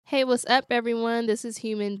Hey, what's up, everyone? This is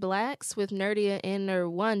Human Blacks with Nerdia and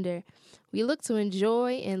Nerd Wonder. We look to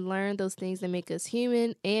enjoy and learn those things that make us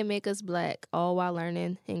human and make us black, all while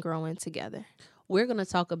learning and growing together. We're going to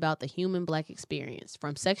talk about the human black experience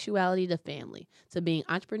from sexuality to family to being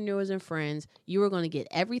entrepreneurs and friends. You are going to get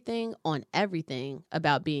everything on everything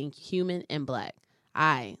about being human and black. All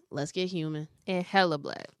right, let's get human and hella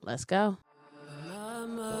black. Let's go.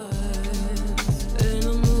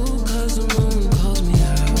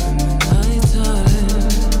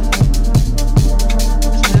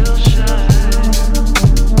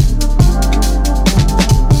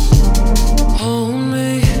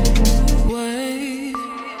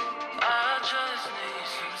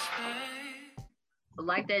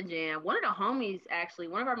 Like that jam. One of the homies, actually,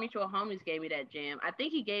 one of our mutual homies gave me that jam. I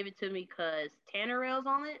think he gave it to me because Tanner Rail's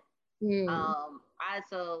on it. I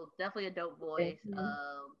so definitely a dope voice.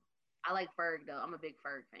 I like Ferg though. I'm a big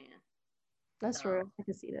Ferg fan. That's real. I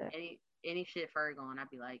can see that. Any shit Ferg on, I'd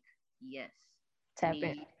be like, yes. Tap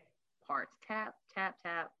in. Parts. Tap, tap,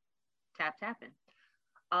 tap, tap, tapping.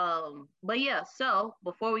 But yeah, so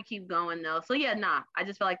before we keep going though, I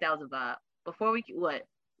just felt like that was a vibe. Before we what?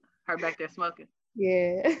 Her back there smoking.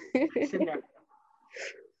 Yeah.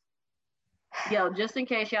 Yo, just in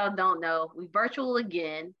case y'all don't know, we virtual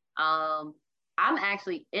again. I'm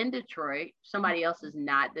actually in Detroit. Somebody else is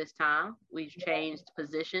not this time. We've changed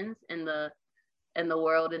positions in the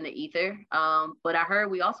world, in the ether. But I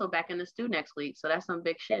heard we also back in the stew next week, so that's some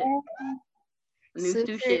big shit. New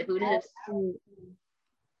stew shit. Who this?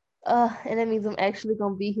 And that means I'm actually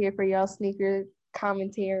gonna be here for y'all sneaker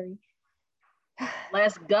commentary.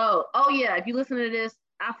 Let's go. Oh yeah, if you listen to this,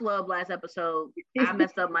 I flubbed last episode. I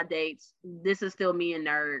messed up my dates. This is still me and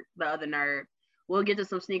Nerd, the other Nerd. We'll get to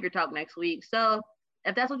some sneaker talk next week. So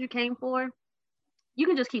if that's what you came for, you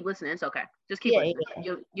can just keep listening. It's okay. Just keep listening.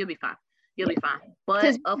 Yeah. You'll be fine. You'll be fine.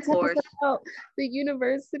 But of course, the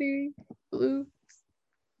university blues.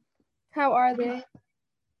 How are they?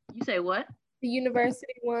 You say what? The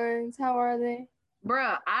university ones. How are they?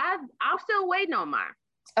 Bruh, I'm still waiting on mine.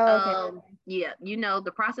 Oh, okay. Yeah, you know,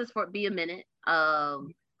 the process for it be a minute. I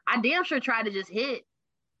damn sure tried to just hit.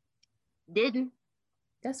 Didn't.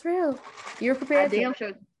 That's real. You're prepared.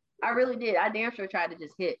 I really did. I damn sure tried to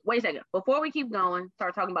just hit. Wait a second. Before we keep going,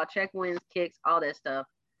 start talking about check wins, kicks, all that stuff.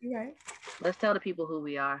 Right. Let's tell the people who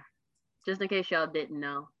we are. Just in case y'all didn't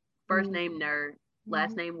know. First name Nerd,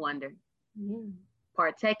 last name Wonder.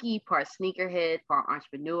 Part techie, part sneakerhead, part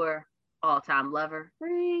entrepreneur, all-time lover.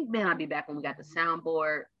 Man, I'll be back when we got the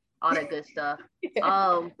soundboard, all that good stuff.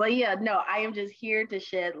 But yeah, no, I am just here to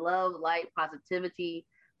shed love, light, positivity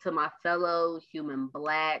to my fellow human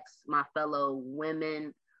blacks, my fellow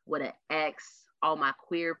women with an X, all my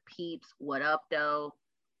queer peeps. What up, though?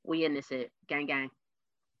 We in this shit. Gang, gang.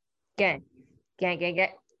 Gang. Gang, gang,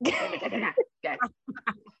 gang. Gang.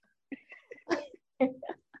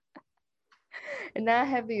 And I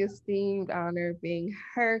have the esteemed honor of being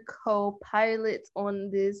her co-pilot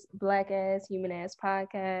on this black ass, human ass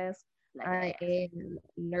podcast. I am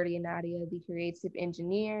Nerdy Nadia, the creative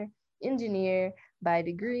engineer by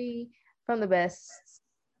degree from the best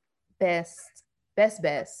HBCU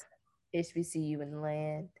in the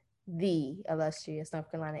land, the illustrious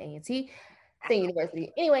North Carolina A&T State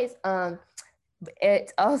University. Anyways,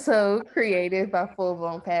 it's also created by full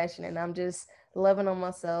blown passion, and I'm just loving on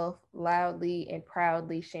myself, loudly and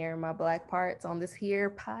proudly sharing my black parts on this here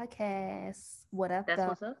podcast. What up, That's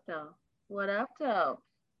what's up, though. What up, though?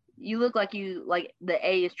 You look like the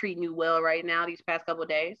A is treating you well right now these past couple of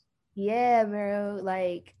days. Yeah, Mero.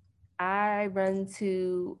 Like, I run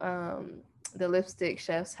to the lipstick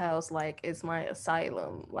chef's house like it's my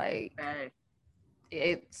asylum. Like, I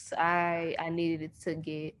needed it to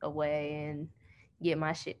get away and get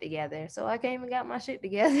my shit together. So I came and got my shit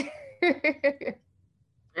together.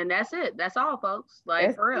 And that's it. That's all, folks. Like,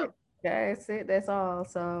 that's for real. That's it. That's all.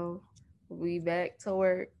 So we back to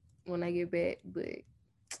work when I get back. But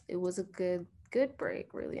it was a good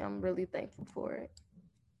break, really. I'm really thankful for it.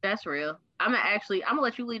 That's real. I'm gonna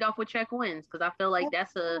let you lead off with check wins because I feel like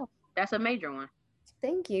that's a major one.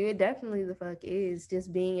 Thank you. It definitely the fuck is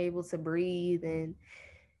just being able to breathe and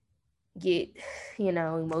get,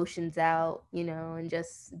 emotions out, and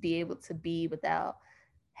just be able to be without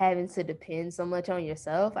having to depend so much on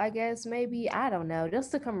yourself, I guess. Maybe, I don't know,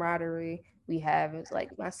 just the camaraderie we have. It's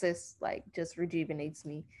like my sis like just rejuvenates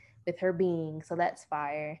me with her being, so that's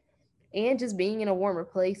fire. And just being in a warmer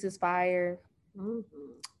place is fire.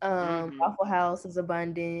 Waffle House is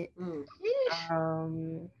abundant.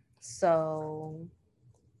 So,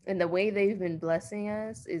 and the way they've been blessing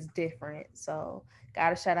us is different, so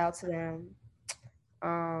gotta shout out to them.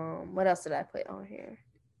 What else did I put on here?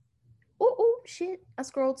 shit, I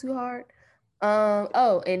scrolled too hard.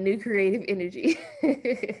 Oh, and new creative energy.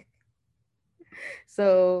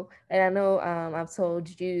 So, and I know I've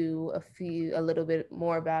told you a little bit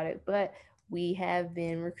more about it, but we have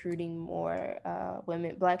been recruiting more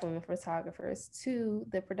Black women photographers to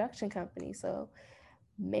the production company. So,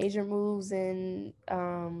 major moves and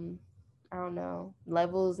I don't know,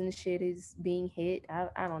 levels and shit is being hit.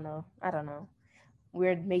 I don't know. I don't know.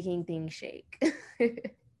 We're making things shake.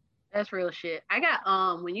 That's real shit. I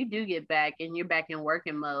got when you do get back and you're back in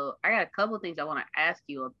working mode, I got a couple of things I want to ask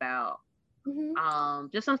you about.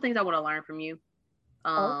 Just some things I want to learn from you.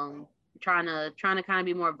 Oh, Trying to kind of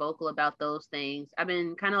be more vocal about those things. I've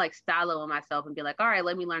been kind of like styling myself and be like, all right,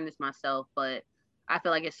 let me learn this myself. But I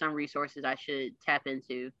feel like it's some resources I should tap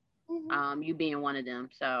into. You being one of them.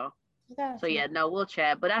 So gotcha. yeah, no, we'll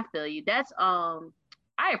chat. But I feel you. That's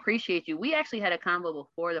I appreciate you. We actually had a convo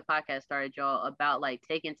before the podcast started, y'all, about like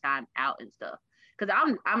taking time out and stuff. Because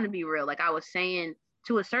I'm gonna be real. Like I was saying,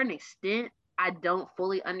 to a certain extent, I don't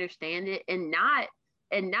fully understand it, and not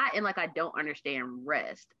in like I don't understand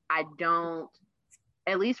rest. I don't,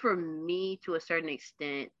 at least for me to a certain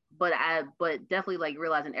extent, but definitely like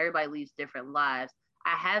realizing everybody leads different lives.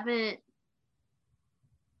 I haven't,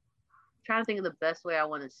 trying to think of the best way I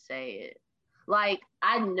want to say it. Like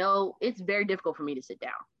I know it's very difficult for me to sit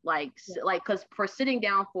down. Like because for sitting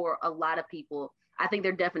down for a lot of people, I think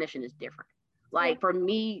their definition is different. Like for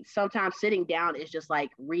me, sometimes sitting down is just like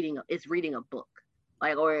reading a book,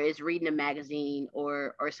 like, or it's reading a magazine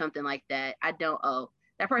or something like that. I don't. Oh,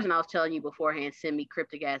 that person I was telling you beforehand send me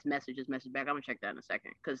cryptic ass message back. I'm gonna check that in a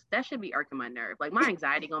second because that should be irking my nerve. Like my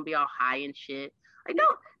anxiety gonna be all high and shit. Like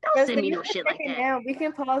don't send me no shit like that. Now we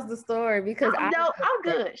can pause the story because No, I'm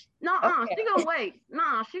good. No, okay. she gonna wait.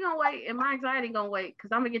 No, she gonna wait, and my anxiety gonna wait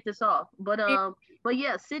because I'm gonna get this off. But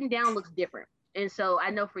yeah, sitting down looks different, and so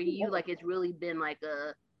I know for you, like it's really been like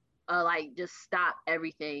a like just stop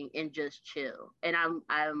everything and just chill. And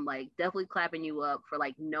I'm like definitely clapping you up for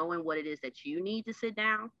like knowing what it is that you need to sit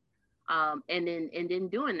down, and then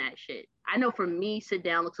doing that shit. I know for me, sit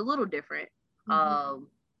down looks a little different.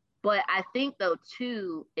 But I think though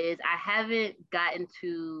too is I haven't gotten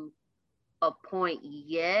to a point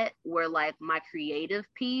yet where like my creative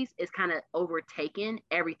piece is kind of overtaken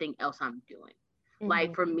everything else I'm doing.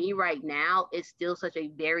 Like for me right now, it's still such a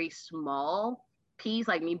very small piece,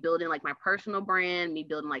 like me building like my personal brand, me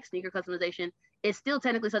building like sneaker customization. It's still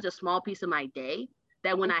technically such a small piece of my day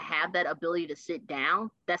that when I have that ability to sit down,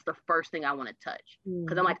 that's the first thing I want to touch.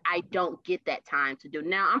 Cause I'm like, I don't get that time to do.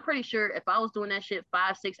 Now, I'm pretty sure if I was doing that shit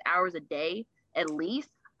 5-6 hours a day, at least,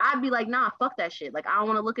 I'd be like, nah, fuck that shit. Like, I don't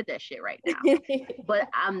want to look at that shit right now. But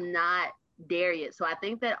I'm not there yet. So I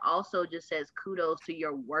think that also just says kudos to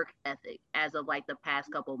your work ethic as of like the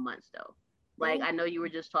past couple months though. Like, I know you were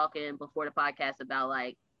just talking before the podcast about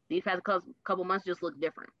like these past couple months just look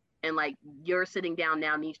different. And like your sitting down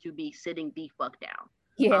now needs to be sitting the fuck down.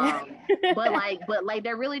 Yeah. But like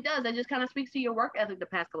that really does. That just kind of speaks to your work ethic the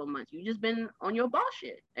past couple of months. You just been on your boss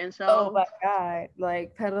shit. And so Oh my God,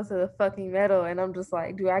 like pedal to the fucking metal. And I'm just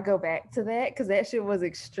like, do I go back to that? Cause that shit was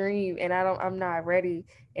extreme and I'm not ready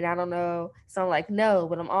and I don't know. So I'm like, no,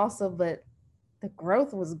 but but the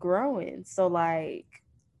growth was growing. So like,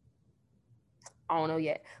 I don't know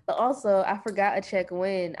yet. But also, I forgot a check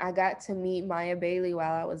when I got to meet Maya Bailey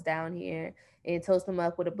while I was down here and toast them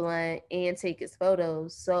up with a blunt and take his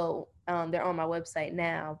photos. So they're on my website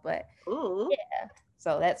now. But yeah,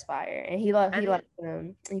 so that's fire. And he liked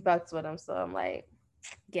them. He fucks with them. So I'm like,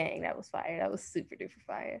 gang, that was fire. That was super duper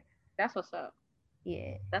fire. That's what's up.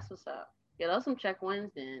 Yeah, that's what's up. Yeah, those some check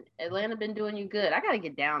wins. Then Atlanta been doing you good. I gotta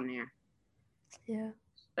get down there. Yeah,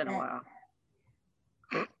 it's been a while.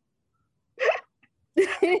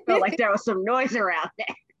 Felt like there was some noise around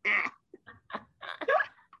there.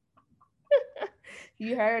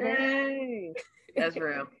 You heard it. That's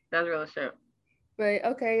real. That's real shit. But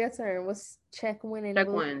okay, your turn. What's check wins? Check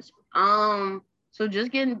wins. So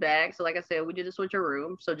just getting back. So like I said, we did a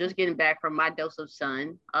switcheroo. So just getting back from my dose of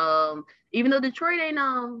sun. Even though Detroit ain't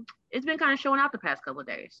it's been kind of showing out the past couple of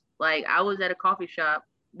days. Like I was at a coffee shop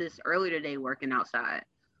this earlier today working outside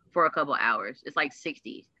for a couple hours. It's like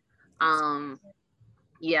 60s.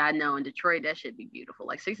 Yeah, I know. In Detroit, that should be beautiful.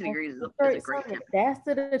 Like 60 degrees is a great temperature. That's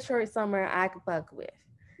the Detroit summer I could fuck with.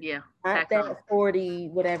 Yeah. Not that 40,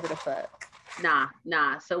 whatever the fuck.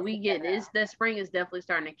 Nah. So we get this. The spring is definitely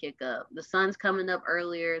starting to kick up. The sun's coming up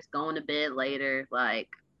earlier. It's going to bed later. Like,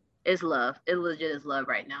 it's love. It legit is love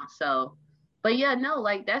right now. So, but yeah, no,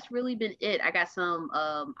 like that's really been it. I got some.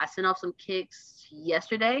 I sent off some kicks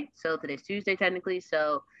yesterday. So today's Tuesday technically.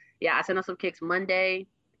 So yeah, I sent off some kicks Monday.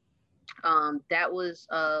 That was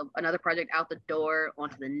another project out the door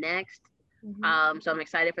onto the next. So I'm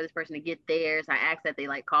excited for this person to get theirs. I asked that they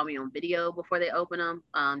like call me on video before they open them,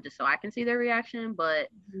 just so I can see their reaction. But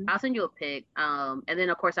I'll send you a pic, and then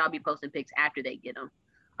of course I'll be posting pics after they get them.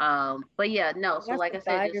 But yeah, no. So That's like the I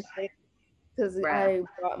said, fire just thing because bruh. I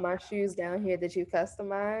brought my shoes down here that you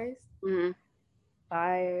customized. Mm-hmm.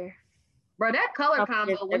 Fire. Bro, that color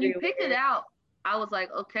Compliments combo when you picked it everywhere. out, I was like,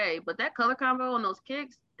 okay, but that color combo on those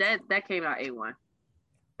kicks, that came out A1.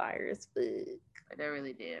 Fire as fuck. Like, that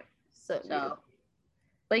really did. So So,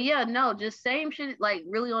 but yeah, no, just same shit. Like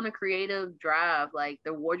really on a creative drive. Like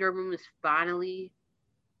the wardrobe room is finally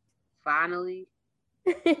beautiful.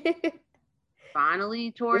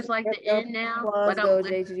 towards like the end now. Applause Like I'm, go,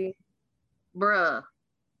 JG. bruh,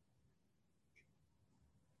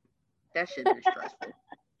 that shit been stressful.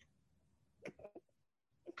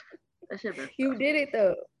 That shit been stressful. You did it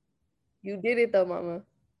though. You did it though, mama.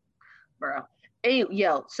 Bro. Hey,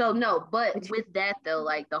 yo, so no, but with that though,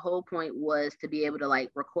 like the whole point was to be able to like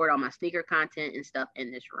record all my sneaker content and stuff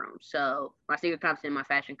in this room. So my sneaker content, my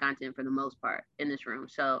fashion content for the most part in this room.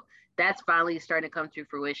 So that's finally starting to come to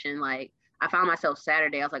fruition. Like I found myself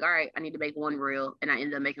Saturday, I was like, all right, I need to make one reel, and I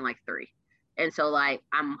ended up making like 3. And so like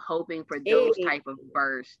I'm hoping for those type of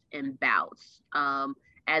bursts and bouts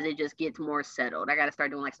as it just gets more settled. I got to start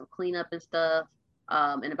doing like some cleanup and stuff.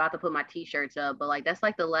 And about to put my t-shirts up, but like that's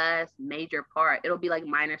like the last major part. It'll be like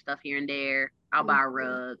minor stuff here and there. I'll buy a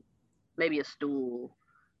rug, maybe a stool,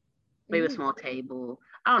 maybe a small table.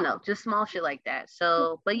 I don't know, just small shit like that.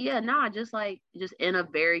 So, but yeah, nah, just in a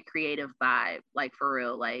very creative vibe, like for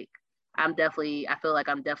real. Like I feel like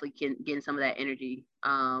I'm definitely getting some of that energy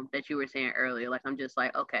that you were saying earlier. Like I'm just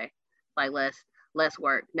like, okay, like let's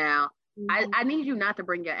work. Now, I need you not to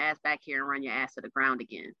bring your ass back here and run your ass to the ground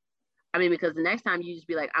again. I mean, because the next time you just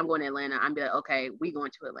be like, I'm going to Atlanta, I'm be like, okay, we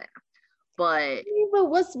going to Atlanta. But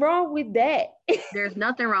what's wrong with that? there's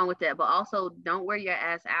nothing wrong with that. But also, don't wear your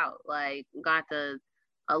ass out. Like, got a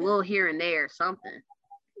little here and there, something.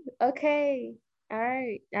 Okay. All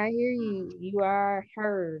right. I hear you. You are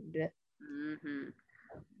heard. Mm-hmm.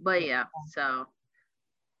 But yeah, so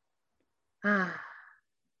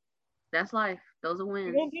that's life. Those are wins.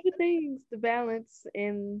 You're gonna do the things, the balance,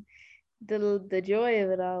 and the joy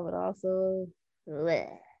of it all, but also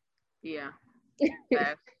bleh. Yeah.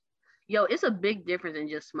 Yo, it's a big difference in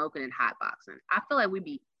just smoking and hotboxing. I feel like we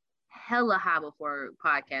be hella high before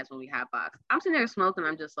podcasts when we hotbox. I'm sitting there smoking.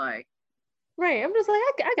 I'm just like, right. I'm just like,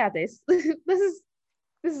 I got this. This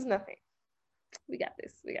is nothing. We got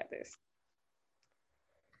this. We got this.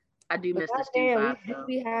 I do miss the stew vibes. We do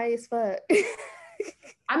be high as fuck.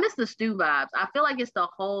 I miss the stew vibes. I feel like it's the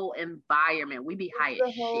whole environment. We be high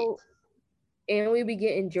as shit. And we be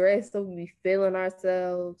getting dressed, so we be feeling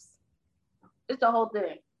ourselves. It's the whole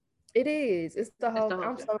thing. It is. It's the whole thing.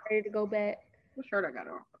 I'm so ready to go back. What shirt I got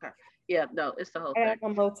on? Okay. Yeah, no, it's the whole thing. I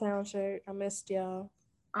got my Motown shirt. I missed y'all.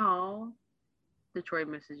 Oh, Detroit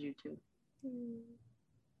misses you too.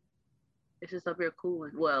 It's just up here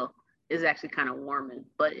cooling. Well, it's actually kind of warming,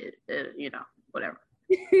 but it whatever.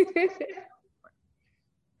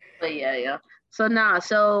 But yeah.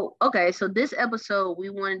 So okay. So this episode, we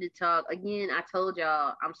wanted to talk again. I told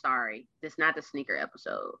y'all, I'm sorry, this not the sneaker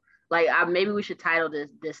episode. Like, maybe we should title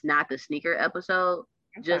this not the sneaker episode,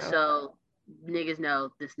 just so niggas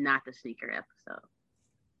know this not the sneaker episode.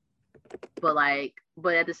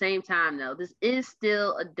 But at the same time, though, this is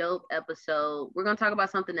still a dope episode. We're gonna talk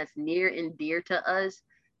about something that's near and dear to us.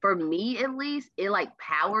 For me, at least, it like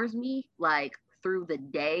powers me like through the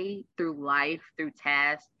day, through life, through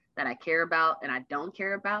tasks that I care about and I don't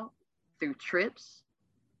care about, through trips,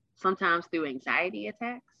 sometimes through anxiety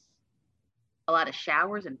attacks, a lot of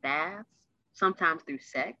showers and baths, sometimes through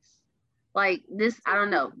sex. Like this, I don't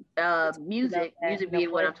know. Music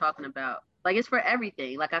being what I'm talking about. Like it's for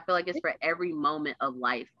everything. Like I feel like it's for every moment of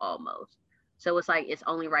life almost. So it's like it's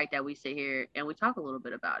only right that we sit here and we talk a little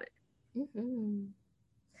bit about it. Mm-hmm.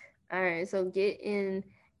 All right, so getting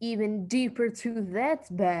even deeper to that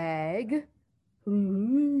bag.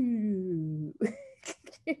 Ooh.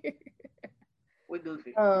 With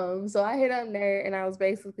Goofy. So I hit up there and I was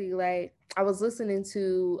basically like, I was listening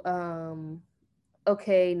to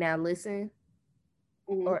Okay, Now Listen.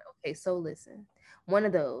 Or Okay, So Listen. One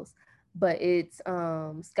of those. But it's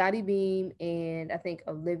Scotty Beam and I think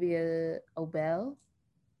Olivia Obel.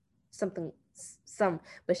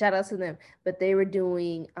 But shout out to them. But they were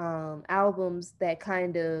doing albums that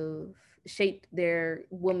kind of shaped their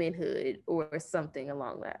womanhood or something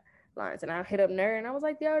along that lines. And I hit up Nerd and I was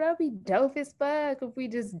like, yo, that'd be dope as fuck if we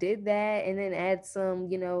just did that and then add some,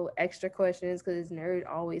 extra questions because Nerd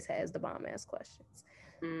always has the bomb ass questions.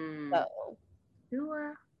 Mm. So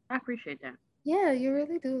I appreciate that. yeah, you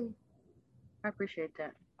really do. I appreciate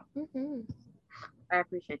that. Mm-hmm. I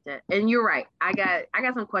appreciate that. And you're right. I got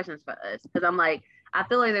some questions for us because I'm like, I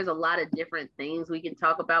feel like there's a lot of different things we can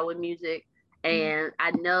talk about with music. And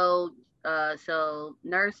I know so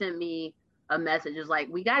Nurse sent me a message. It's like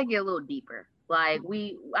we gotta get a little deeper. Like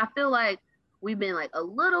I feel like we've been like a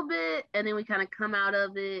little bit and then we kind of come out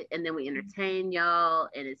of it and then we entertain y'all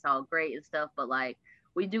and it's all great and stuff. But like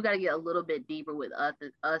we do gotta get a little bit deeper with us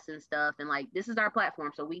and stuff. And like this is our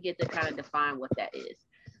platform, so we get to kind of define what that is.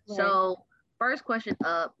 Right. So first question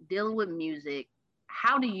up, dealing with music,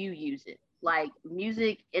 how do you use it? Like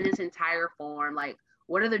music in its entire form, like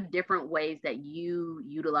what are the different ways that you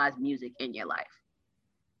utilize music in your life?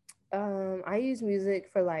 I use music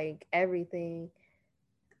for like everything,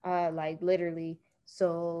 like literally.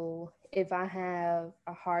 So if I have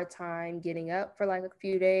a hard time getting up for like a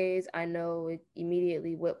few days, I know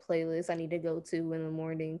immediately what playlist I need to go to in the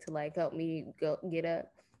morning to like help me go get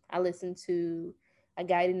up. I listen to a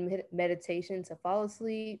guided meditation to fall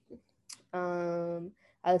asleep. Um,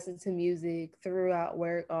 I listen to music throughout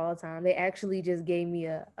work all the time. They actually just gave me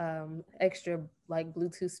a extra like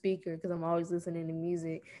Bluetooth speaker because I'm always listening to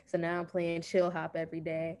music. So now I'm playing chill hop every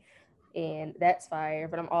day, and that's fire.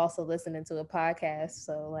 But I'm also listening to a podcast.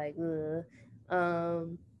 So like,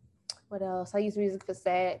 what else? I use music for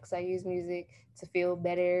sex. I use music to feel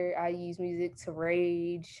better. I use music to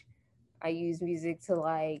rage. I use music to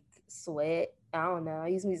like sweat. I don't know. I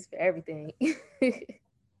use music for everything.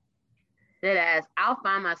 That as I'll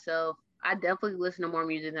find myself, I definitely listen to more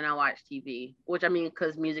music than I watch TV, which I mean,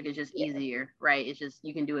 because music is just Yeah. easier, right? It's just,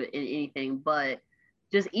 you can do it in anything, but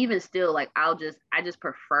just even still, like I just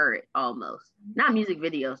prefer it almost. Not music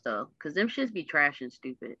videos though, because them shits be trash and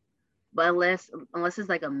stupid. But unless it's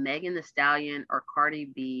like a Megan Thee Stallion or Cardi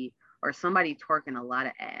B or somebody twerking a lot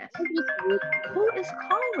of ass. Who is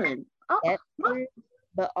calling? Oh, That's weird.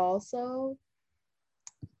 But also,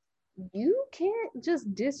 you can't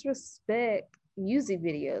just disrespect music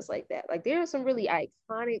videos like that. Like there are some really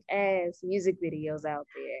iconic ass music videos out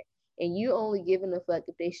there. And you only giving a fuck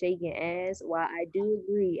if they shaking ass. While I do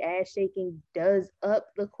agree, ass shaking does up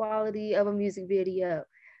the quality of a music video.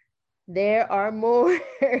 There are more.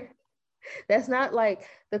 That's not like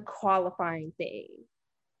the qualifying thing.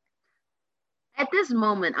 at this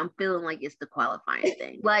moment, I'm feeling like it's the qualifying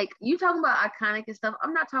thing. Like you talking about iconic and stuff.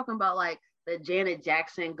 I'm not talking about like the Janet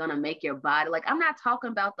Jackson gonna make your body. Like I'm not talking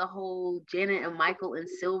about the whole Janet and Michael in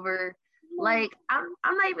silver. Like I'm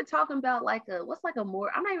not even talking about like a what's like a more.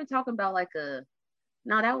 I'm not even talking about like a.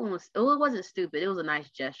 No, that one was. Oh, it wasn't stupid. It was a nice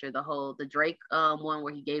gesture. The Drake one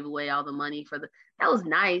where he gave away all the money for the. That was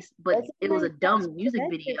nice, but That's it was a dumb music that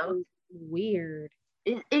shit video. was weird.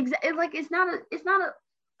 It's like it's not a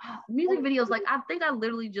music videos. Like I think I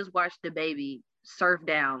literally just watched the baby surf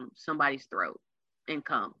down somebody's throat and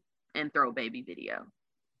come and throw baby video.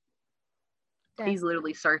 He's That's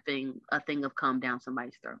literally surfing a thing of cum down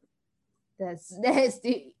somebody's throat. that's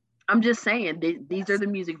nasty. I'm just saying these are the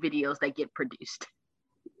music videos that get produced.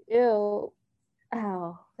 Ew.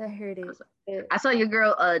 Ow, that hurt it. I saw your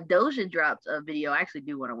girl Doja dropped a video. I actually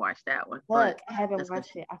do want to watch that one. Look, But I haven't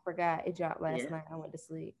watched it. I forgot it dropped last night. I went to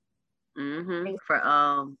sleep.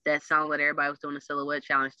 For that song that everybody was doing the silhouette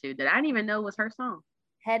challenge to that I didn't even know was her song.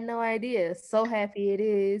 Had no idea. So happy it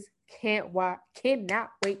is. Can't watch. Cannot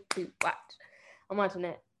wait to watch. I'm watching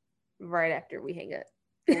that right after we hang up.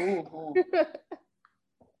 Ooh.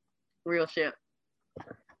 Real shit.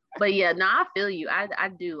 But yeah, no, I feel you. I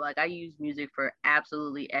do. Like I use music for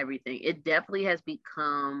absolutely everything. It definitely has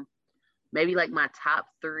become maybe like my top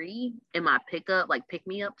 3 in my pick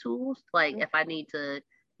me up tools. Like if I need to,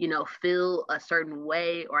 feel a certain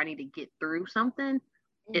way or I need to get through something,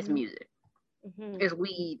 it's music. It's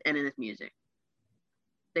weed and then it's music.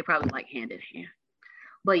 They probably like hand in hand.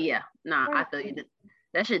 But yeah, I feel you.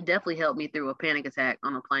 That shit definitely helped me through a panic attack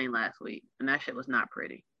on a plane last week. And that shit was not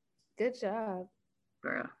pretty. Good job.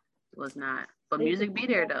 Girl, it was not. But music be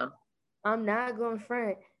there though. I'm not going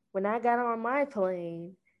front. When I got on my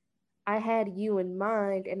plane, I had you in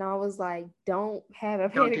mind and I was like, don't have a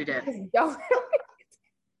panic attack. Don't.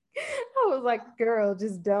 I was like, girl,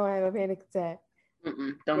 just don't have a panic attack.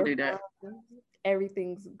 Don't do that.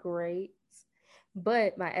 Everything's great.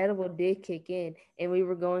 But my edible did kick in and we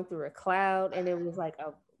were going through a cloud and it was like,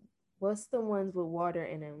 what's the ones with water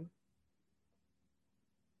in them?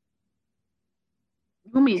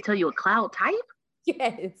 You want me to tell you a cloud type?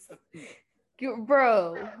 Yes.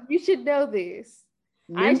 Bro, you should know this.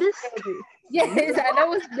 Nimbus? Yes, I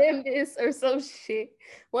know it's Nimbus or some shit.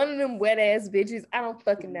 One of them wet ass bitches. I don't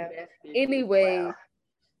fucking know. Anyway,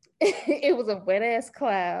 it was a wet ass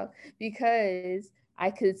cloud because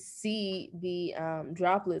I could see the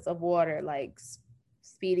droplets of water like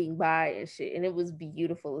speeding by and shit, and it was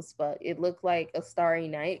beautiful as fuck. It looked like a starry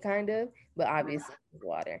night kind of, but obviously it was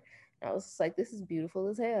water. And I was just like, this is beautiful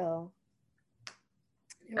as hell.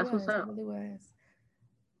 That's what's up. It really was.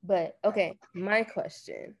 But okay, my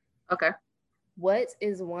question. Okay. What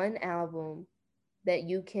is one album that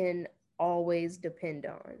you can always depend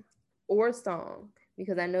on, or song?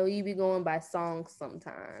 Because I know you be going by songs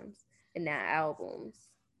sometimes and not albums.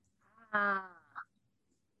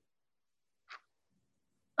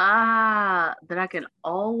 That I can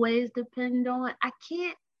always depend on. I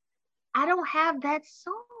don't have that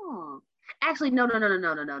song. Actually, no.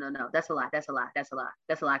 That's a lie.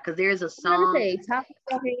 Because there's a song. I'm top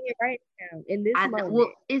of my head right now in this moment.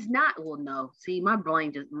 Well, it's not. Well, no. See, my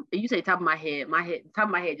brain just. You say top of my head. Top of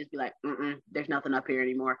my head just be like, there's nothing up here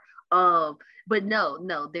anymore. But no,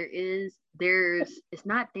 there is. It's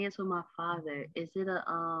not Dance with My Father. Is it a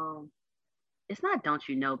It's not Don't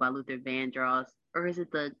You Know by Luther Vandross, or is it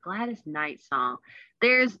the Gladys Knight song?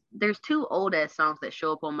 There's two old ass songs that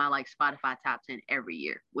show up on my like Spotify top 10 every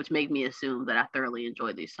year, which make me assume that I thoroughly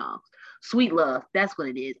enjoy these songs. Sweet Love, that's what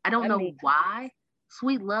it is. I don't know why.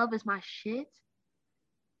 Sweet Love is my shit.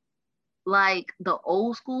 Like the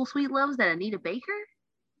old school Sweet Loves that Anita Baker,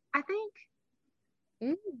 I think.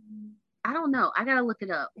 I don't know. I gotta look it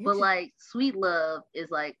up. But like Sweet Love is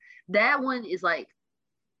like, that one is like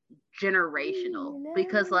generational,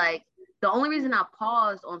 because like the only reason I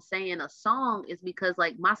paused on saying a song is because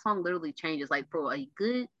like my song literally changes. Like for a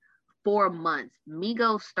good 4 months,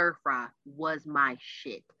 Migos Stir Fry was my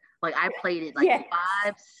shit. Like I played it like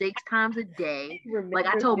 5-6 times a day. Like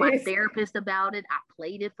I told my therapist about it. I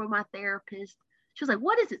played it for my therapist. She was like,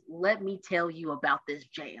 what is it? Let me tell you about this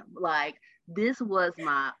jam. Like this was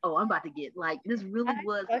my, I'm about to get like, this really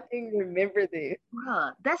was. I fucking remember this.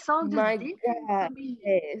 Bruh, that song just did for me.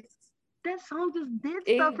 Yes. That song just did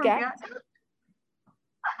stuff for me.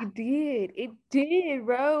 It did,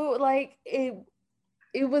 bro. Like it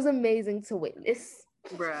was amazing to witness.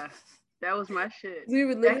 Bruh, that was my shit. We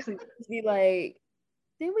would literally be like,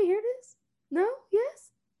 did we hear this? No?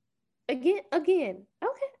 Yes? Again? Okay.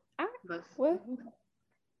 Well,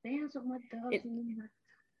 dance with my dogs.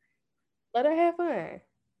 Let her have fun.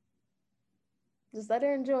 Just let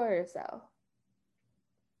her enjoy herself.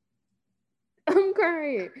 I'm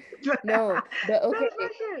crying. No, but okay.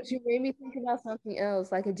 She made me think about something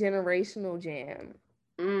else, like a generational jam.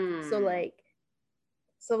 So like,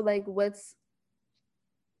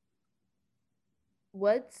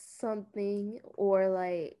 what's something, or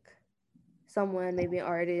like someone, maybe an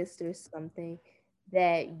artist or something,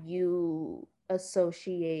 that you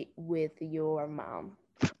associate with your mom?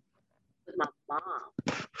 With my mom.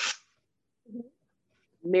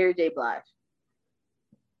 Mary J. Blige.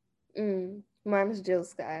 Mine is Jill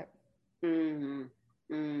Scott. Mary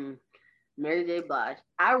J. Blige.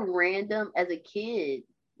 As a kid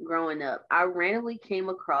growing up, I randomly came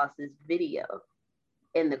across this video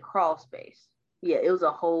in the crawl space. Yeah, it was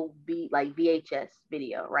a whole VHS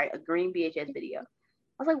video, right? A green VHS video.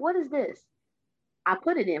 I was like, what is this? I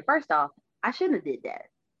put it in. First off, I shouldn't have did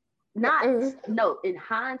that. Not in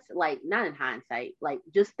hindsight, like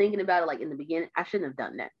just thinking about it, like in the beginning, I shouldn't have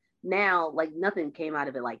done that. Now, like nothing came out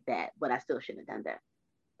of it like that, but I still shouldn't have done that.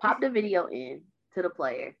 Popped the video in to the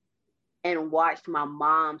player and watched my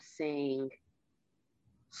mom sing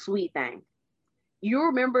Sweet Thing.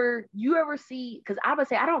 You ever see, because I would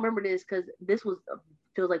say, I don't remember this because this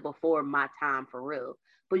feels like before my time for real,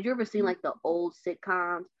 but you ever seen like the old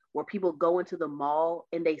sitcoms where people go into the mall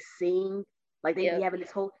and they sing, like they be having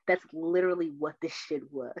this whole, that's literally what this shit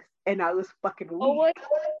was. And I was fucking weak. Oh my God.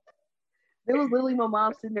 It was literally my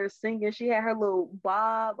mom sitting there singing. She had her little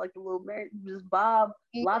bob, like the little just bob,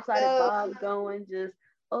 lopsided bob going, just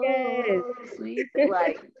sweet,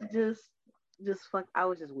 like just fuck. I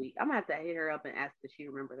was just weak. I'm gonna have to hit her up and ask if she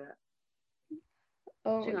remember that.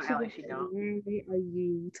 Oh, she's gonna act like she don't. Why are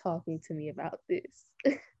you talking to me about this?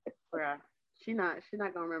 Bruh, she's not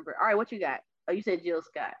gonna remember. All right, what you got? Oh, you said Jill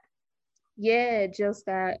Scott. Yeah, Jill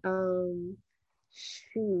Scott.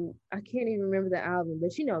 Shoot, I can't even remember the album,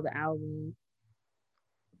 but you know the album,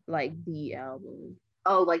 like the album.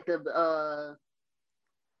 Oh, like the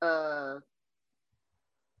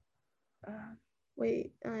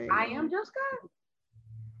wait, I Am Jill Scott?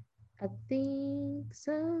 I think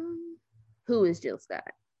so. Who is Jill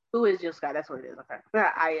Scott? Who is Jill Scott? That's what it is. Okay.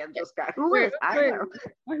 I Am Jill Scott. Who is I Am?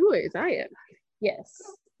 Who is I Am? Yes,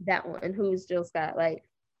 that one. Who is Jill Scott? Like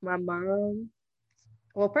my mom.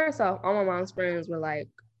 Well, first off, all my mom's friends were like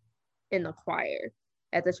in the choir.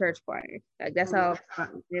 at the church choir. Like that's how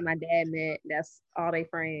me and my dad met. That's all they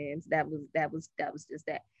friends. That was just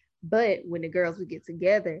that. But when the girls would get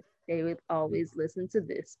together, they would always listen to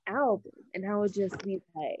this album, and I would just be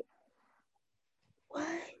like, "What?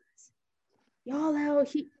 Y'all out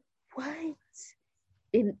here? What?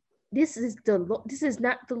 And this is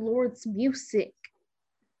not the Lord's music."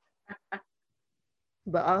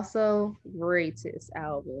 But also greatest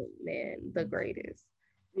album, man, the greatest.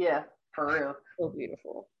 Yeah, for real. So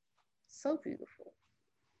beautiful. So beautiful.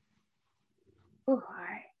 Ooh, all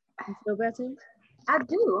right. You feel better? I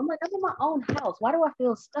do. I'm like, I'm in my own house. Why do I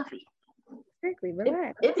feel stuffy? Exactly,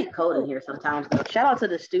 relax. It be cold in here sometimes though. Shout out to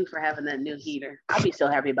the stew for having that new heater. I'll be so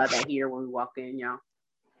happy about that heater when we walk in, y'all.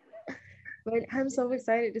 But I'm so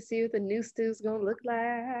excited to see what the new stew's gonna look like.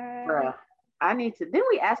 Bruh. I need to. Didn't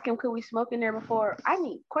we ask him could we smoke in there before? I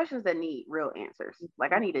need questions that need real answers.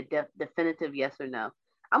 Like I need a definitive yes or no.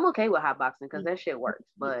 I'm okay with hotboxing because that shit works,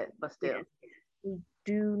 but still. We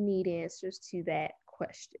do need answers to that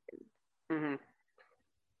question. Mm-hmm.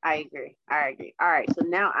 I agree. All right. So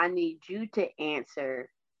now I need you to answer.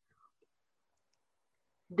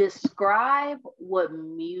 Describe what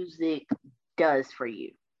music does for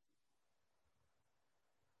you.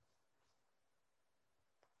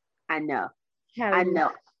 I know.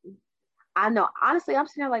 Honestly, I'm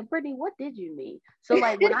sitting there like, Brittany, what did you mean? So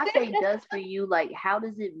like when I say does for you, like how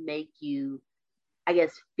does it make you, I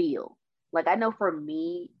guess, feel? Like I know for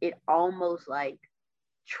me, it almost like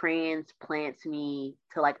transplants me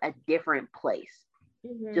to like a different place.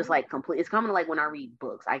 Mm-hmm. Just like complete. It's kind of like when I read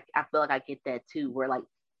books. I feel like I get that too, where like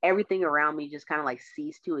everything around me just kind of like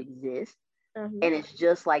cease to exist. Mm-hmm. And it's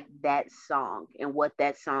just like that song and what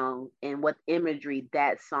that song and what imagery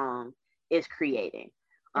that song is creating.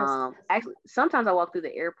 Actually, sometimes I walk through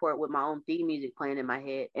the airport with my own theme music playing in my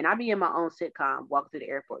head, and I be in my own sitcom walking through the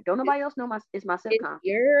airport. Don't nobody else know it's my sitcom. If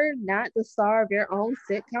you're not the star of your own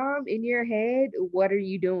sitcom in your head, what are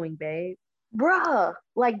you doing, babe? Bruh,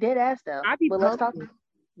 like dead ass though. But let's talk about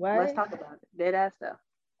it. Dead ass though.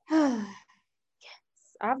 Yes,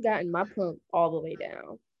 I've gotten my pump all the way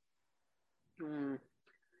down.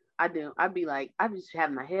 I do. I'd be like, I just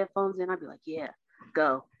having my headphones in. I'd be like, yeah,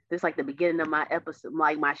 go. This is like the beginning of my episode,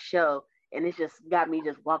 like my show, and it's just got me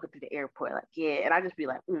just walking through the airport, like, yeah. And I just be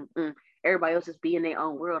like, everybody else just be in their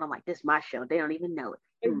own world. I'm like, this is my show. They don't even know it.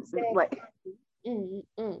 Exactly. Like, and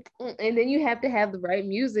then you have to have the right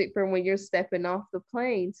music for when you're stepping off the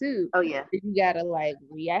plane too. Oh yeah. You gotta like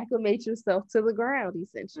reacclimate yourself to the ground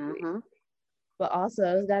essentially. Mm-hmm. But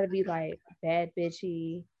also it's gotta be like bad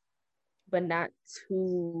bitchy, but not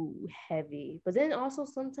too heavy. But then also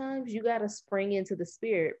sometimes you gotta spring into the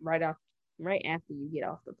spirit right after you get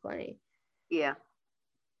off the plane. Yeah.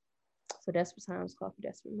 So desperate times call for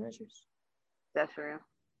desperate measures. That's real.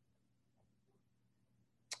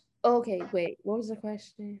 Okay, wait. What was the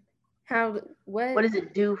question? What does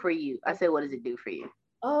it do for you? I said, what does it do for you?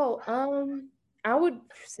 Oh, I would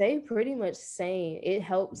say pretty much same. It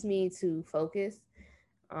helps me to focus,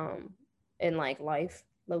 in like life,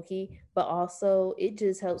 low key, but also it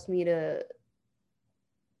just helps me to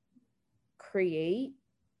create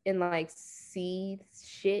and like see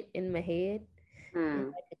shit in my head in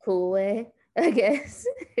like a cool way, I guess.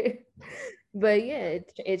 But yeah,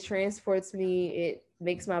 it transports me. It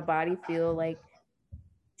makes my body feel like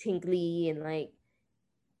tingly and like,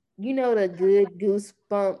 you know, the good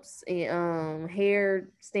goosebumps and hair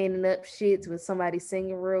standing up shits with somebody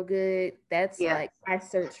singing real good. That's like, I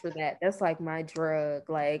search for that. That's like my drug.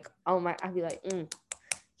 Like, oh my, I'd be like,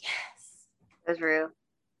 yes. That's real.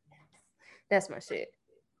 That's my shit.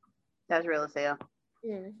 That's real as hell.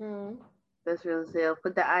 Mm-hmm. That's real as hell.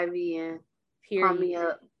 Put the IV in. Period. Pump me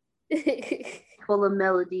up. Full of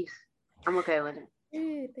melodies. I'm okay with it.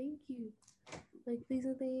 Yeah, thank you. Like, please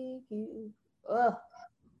and thank you. Oh,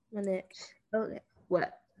 my neck. Okay.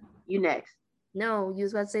 What? You next. No, you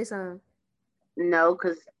was about to say something. No,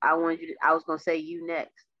 because I was gonna say you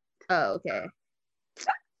next. Oh, okay.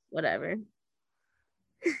 Whatever.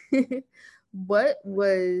 What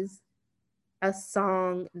was a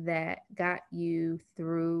song that got you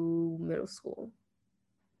through middle school?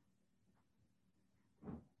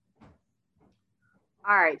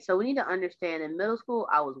 All right, so we need to understand in middle school,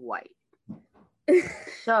 I was white.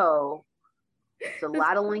 So it's a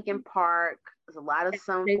lot of Linkin Park. There's a lot of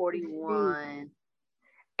Sum 41.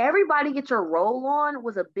 Everybody Get Your Roll On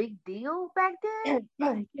was a big deal back then.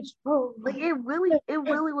 Like it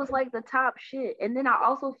really was like the top shit. And then I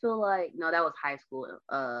also feel like, no, that was high school.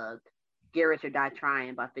 Get Rich or Die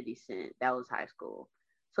Trying by 50 Cent. That was high school.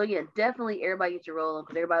 So yeah, definitely Everybody Get Your Roll On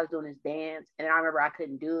because everybody was doing this dance. And I remember I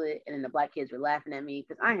couldn't do it. And then the black kids were laughing at me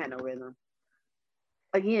because I ain't had no rhythm.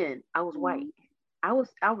 Again, I was white. I was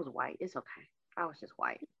white. It's okay. I was just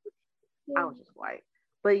white. I Yeah. was just white.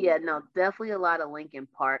 But yeah, no, definitely a lot of Linkin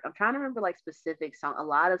Park. I'm trying to remember like specific song. A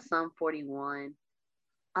lot of Sum 41.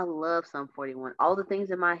 I love Sum 41. All the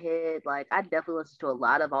things in my head, like I definitely listened to a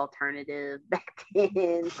lot of alternative back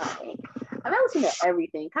then. Like, I mean, I listen to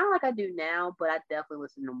everything, kind of like I do now, but I definitely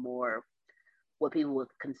listen to more what people would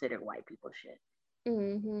consider white people shit.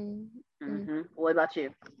 Mm-hmm. What about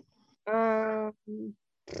you? Um,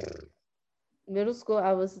 middle school,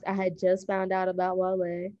 I had just found out about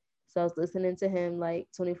Wale, so I was listening to him like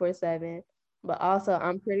 24/7. But also,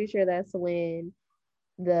 I'm pretty sure that's when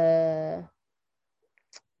the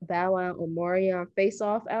Bow Wow and Omarion Face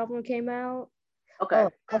Off album came out. Okay. Oh,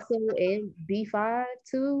 also in B5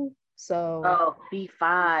 too. So Oh,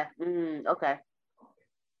 B5. Okay.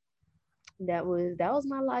 that was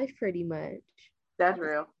my life pretty much. That's That was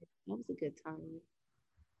real. that was a good time.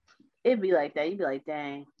 It'd be like that. You'd be like,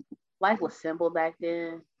 dang, life was simple back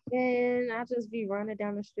then. And I just be running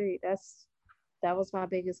down the street. That was my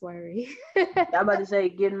biggest worry. I'm about to say,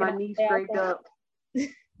 getting Can my I knees play scraped outside? up.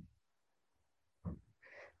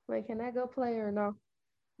 Like, can I go play or no?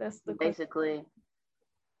 That's the question. Basically,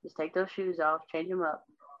 just take those shoes off, change them up.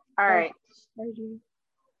 All Heard, right. heard you.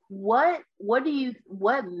 What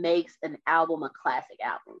makes an album a classic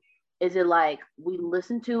album? Is it like we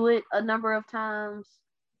listen to it a number of times?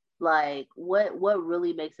 Like what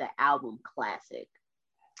really makes an album classic?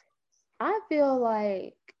 I feel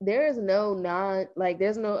like there's no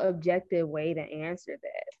objective way to answer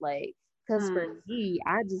that. Like, cause for Hmm. me,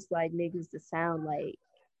 I just like niggas to sound like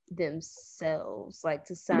themselves, like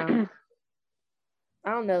to sound,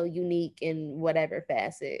 I don't know, unique in whatever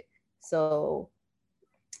facet. So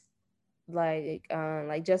like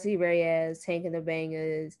Jesse Reyes, Tank and the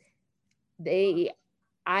Bangers, they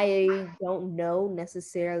I don't know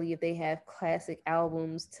necessarily if they have classic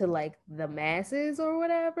albums to like the masses or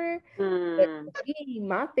whatever. But Hmm. for me,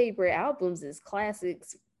 my favorite albums is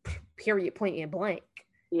classics, period, point and blank.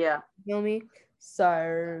 Yeah. You feel me?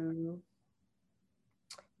 So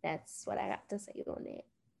that's what I got to say on that.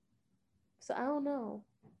 So I don't know.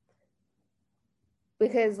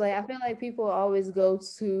 Because like I feel like people always go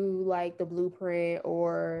to like the blueprint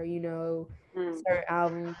or, Hmm. certain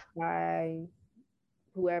albums by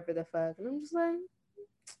whoever the fuck. And I'm just like,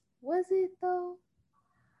 was it though?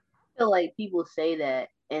 I feel like people say that,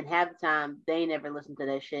 and half the time they ain't never listened to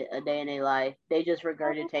that shit a day in their life. They just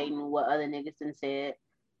regurgitating what other niggas done said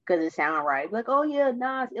because it sound right. Like, oh yeah,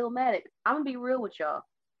 Nas, Illmatic. I'm gonna be real with y'all.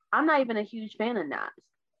 I'm not even a huge fan of Nas.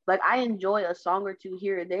 Like, I enjoy a song or two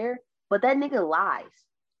here or there, but that nigga lies.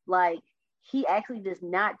 Like, he actually does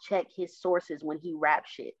not check his sources when he rap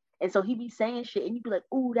shit, and so he be saying shit, and you be like,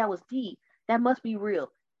 ooh, that was deep. That must be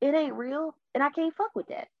real. It ain't real, and I can't fuck with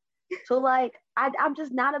that. So like I'm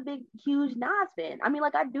just not a big huge Nas fan. I mean,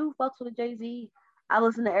 like I do fucks with Jay-Z. I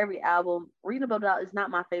listen to every album. Reasonable Doubt is not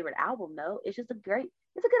my favorite album though. It's a good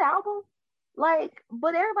album. Like,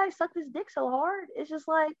 but everybody sucked his dick so hard. It's just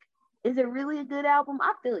like, is it really a good album?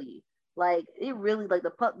 I feel you. Like it really like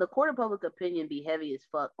the court of public opinion be heavy as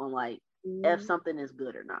fuck on like if Mm-hmm. something is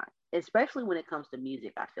good or not. Especially when it comes to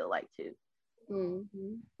music, I feel like too.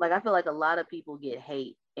 Mm-hmm. Like I feel like a lot of people get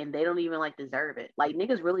hate and they don't even like deserve it. Like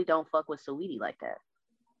niggas really don't fuck with Saweetie like that.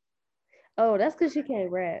 Oh, that's because she can't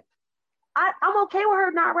rap. I'm okay with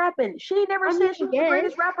her not rapping. She ain't never I said she mean, was the yes.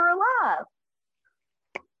 greatest rapper alive.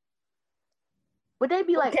 But they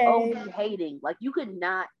be like, oh, Okay. you hating. Like you could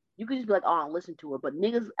just be like, oh, I don't listen to her. But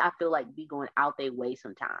niggas, I feel like be going out their way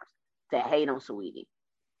sometimes to hate on Saweetie.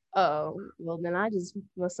 Oh, well, then I just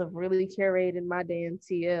must have really curated my damn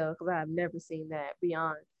TL because I have never seen that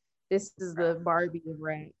beyond. This is the Barbie of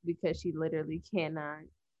rap because she literally cannot.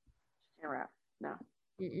 She can't rap. No.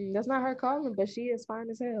 That's not her calling, but she is fine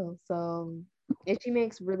as hell. So, and she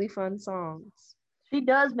makes really fun songs, She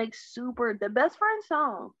does make super the best friend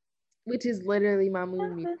song. which is literally my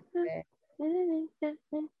mood music.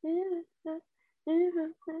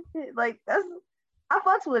 Like that's I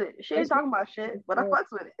fucks with it. She That ain't shit talking about shit, but I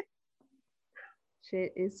fucks with it.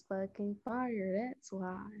 shit is fucking fire. That's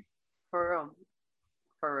why. For real.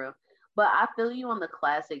 For real. But I feel you on the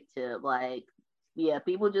classic tip. Like, yeah,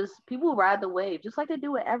 people ride the wave just like they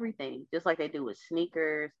do with everything. Just like they do with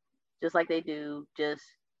sneakers, just like they do just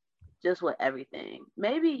with everything.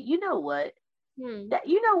 Maybe you know what? Hmm.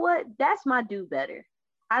 That's my do better.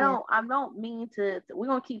 Yeah. I don't mean to we're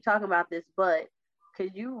gonna keep talking about this, but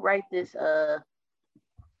could you write this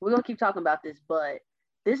we're gonna keep talking about this, but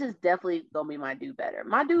this is definitely gonna be my do better.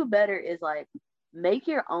 My do better is like make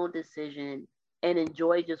your own decision and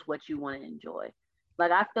enjoy just what you want to enjoy. Like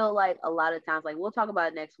I feel like a lot of times, like we'll talk about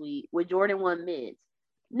it next week with Jordan 1 mids.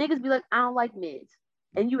 Niggas be like, I don't like mids.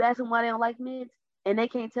 And you ask them why they don't like mids, and they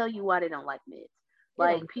can't tell you why they don't like mids.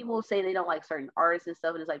 Like, people say they don't like certain artists and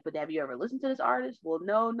stuff, and it's like, but have you ever listened to this artist? Well,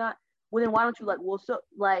 no, not. Well, then why don't you like, well, so,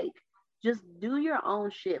 like, just do your own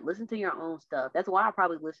shit. Listen to your own stuff. That's why I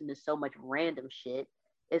probably listen to so much random shit,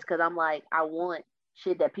 is because I'm like, I want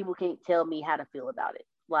shit that people can't tell me how to feel about it.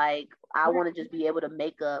 Like, I want to just be able to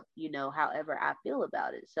make up, however I feel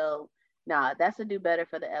about it. So, nah, that's to do better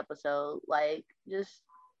for the episode. Like, just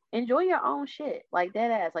enjoy your own shit. Like,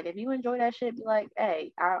 dead ass. Like, if you enjoy that shit, be like,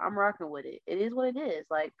 hey, I'm rocking with it. It is what it is.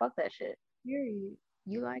 Like, fuck that shit. Period.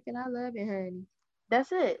 You like it, I love it, honey.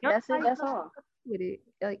 That's it. That's it. That's all. With it.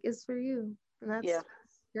 Like, it's for you. And that's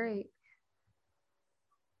great.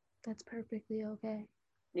 That's perfectly okay.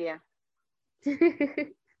 Yeah.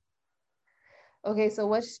 Okay, so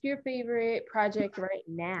what's your favorite project right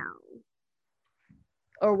now?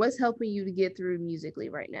 Or what's helping you to get through musically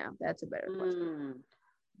right now? That's a better question.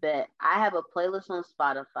 But I have a playlist on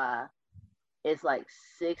Spotify. It's like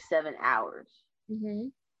 6-7 hours. Mm-hmm.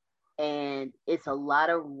 And it's a lot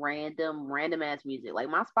of random ass music. Like,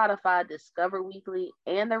 my Spotify Discover Weekly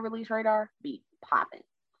and the Release Radar be popping.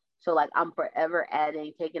 So, like, I'm forever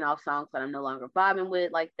taking off songs that I'm no longer vibing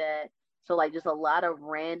with, like that. So, like, just a lot of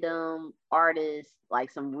random artists,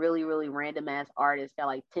 like some really, really random ass artists, got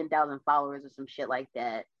like 10,000 followers or some shit like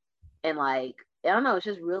that. And, like, I don't know, it's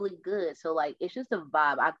just really good. So, like, it's just a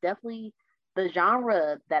vibe. The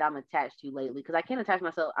genre that I'm attached to lately, because I can't attach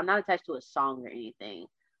myself, I'm not attached to a song or anything,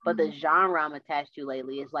 but the genre I'm attached to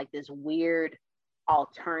lately is like this weird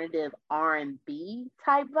alternative R&B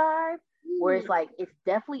type vibe, where it's like, it's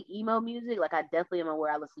definitely emo music. Like, I definitely am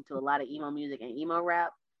aware I listen to a lot of emo music and emo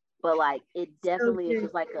rap, but like, it definitely is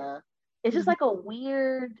just like it's just like a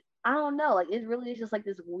weird, I don't know, like, it really is just like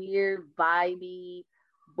this weird vibey,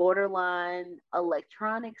 borderline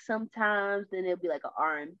electronic sometimes. Then it'll be like an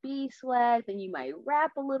R&B swag, then you might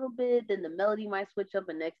rap a little bit, then the melody might switch up,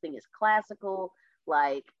 and next thing is classical.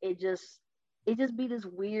 Like, it just be this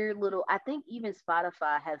weird little, I think even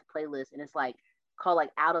Spotify has playlists, and it's like called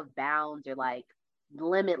like Out of Bounds or like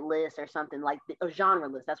Limitless or something, like a genre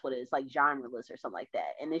list. That's what it is, like genre list or something like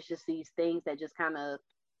that. And it's just these things that just kind of,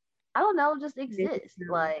 I don't know, just exist.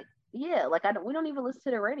 Like, yeah, like, we don't even listen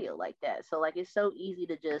to the radio like that. So, like, it's so easy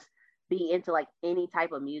to just be into like any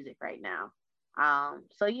type of music right now.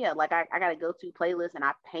 So yeah, like, I got a go-to playlist, and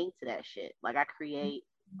I paint to that shit. Like, I create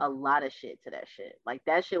a lot of shit to that shit. Like,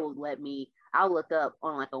 that shit will I'll look up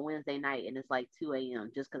on like a Wednesday night, and it's like 2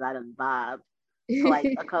 a.m. just because I done vibed to like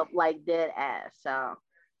a couple, like, dead ass. So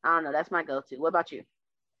I don't know, that's my go-to. What about you?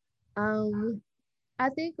 I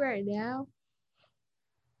think right now,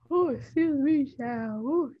 oh, excuse me, child.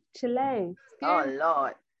 Oh, Chile. Oh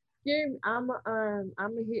Lord. I'ma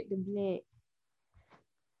hit the blunt.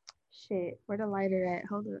 Shit, where the lighter at?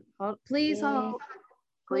 Hold on. Please hold.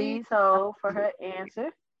 Please hold for her answer.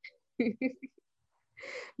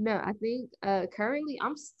 No, I think currently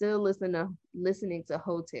I'm still listening to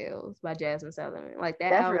Hotels by Jazmine Sullivan. Like,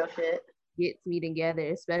 that's real shit. Gets me together,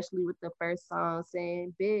 especially with the first song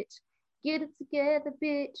saying, "Bitch, get it together,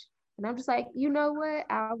 bitch." And I'm just like, you know what?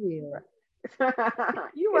 I will.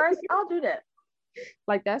 You right. I'll do that.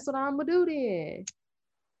 Like, that's what I'm gonna do then.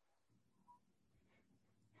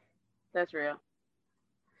 That's real.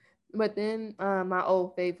 But then my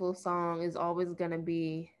old faithful song is always gonna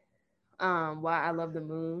be Why I Love the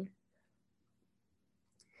Moon.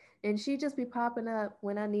 And she just be popping up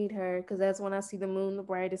when I need her, because that's when I see the moon the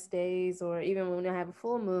brightest days, or even when I have a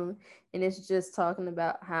full moon. And it's just talking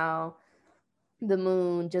about how the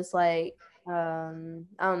moon, just like, I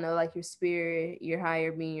don't know, like your spirit, your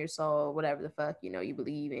higher being, your soul, whatever the fuck, you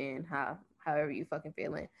believe in, however you fucking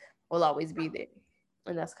feeling, will always be there.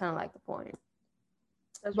 And that's kind of like the point.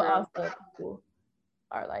 That's but real. Also, people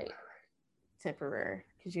are like temporary,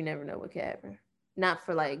 because you never know what can happen. Not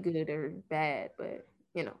for like good or bad, but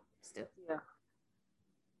still. Yeah.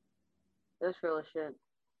 That's real as shit.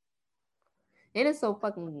 And it's so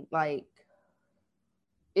fucking like,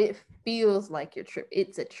 it feels like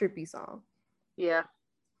it's a trippy song. Yeah.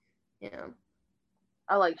 Yeah.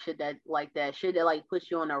 I like shit that like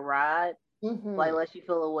puts you on a ride. Mm-hmm. Like, lets you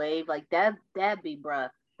feel a wave. Like, that be bruh.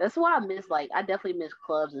 That's why I definitely miss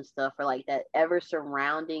clubs and stuff, for like that ever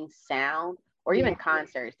surrounding sound, or even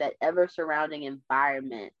concerts, that ever surrounding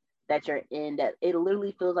environment that you're in, that it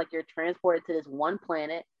literally feels like you're transported to this one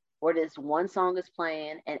planet where this one song is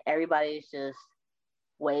playing and everybody is just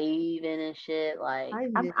waving and shit. Like,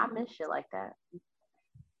 I miss shit like that.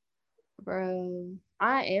 Bro,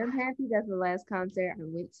 I am happy that the last concert I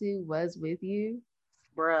went to was with you.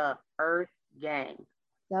 Bruh, Earth Gang.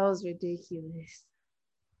 That was ridiculous.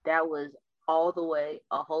 That was all the way,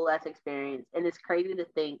 a whole ass experience. And it's crazy to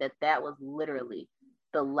think that that was literally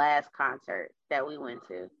the last concert that we went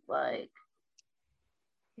to. Like,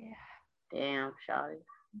 yeah, damn, shawty.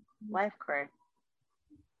 Life crazy.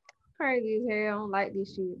 crazy as hell. I don't like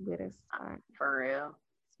this shit, but it's fine. For real.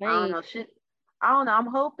 I don't Spain. know. Shit. I don't know. I'm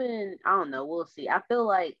hoping. I don't know. We'll see. I feel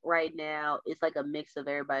like right now it's like a mix of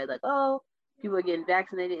everybody. Like, oh, people are getting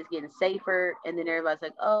vaccinated. It's getting safer, and then everybody's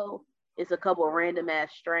like, oh, it's a couple of random ass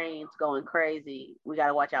strains going crazy. We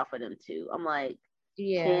gotta watch out for them too. I'm like,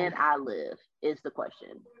 Yeah. can I live? Is the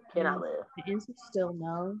question. Can I live? The answer is still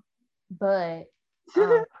no. But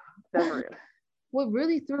That's real. what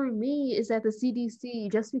really threw me is that the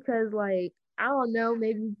CDC, just because like I don't know,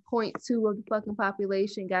 maybe 0.2 of the fucking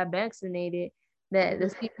population got vaccinated, that the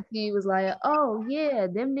CDC was like, oh yeah,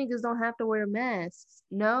 them niggas don't have to wear masks.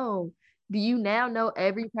 No. Do you now know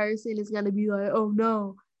every person is gonna be like, oh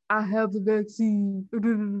no, I have the vaccine.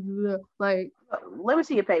 Like, let me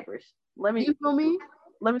see your papers. You feel me?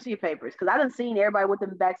 Let me see your papers, because I done seen everybody with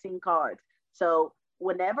them vaccine cards. So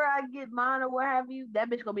whenever I get mine or what have you, that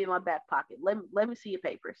bitch gonna be in my back pocket. Let me see your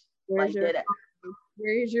papers. Where's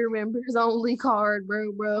your members only card,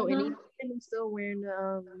 bro? And even I'm still wearing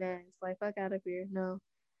the mask. Like, fuck out of here. No.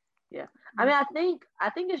 Yeah. I mean, I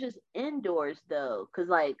think it's just indoors though, because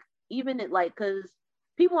like even it like because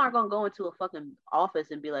people aren't gonna go into a fucking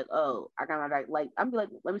office and be like, oh, I got my back. Like I'm be like,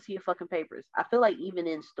 let me see your fucking papers. I feel like even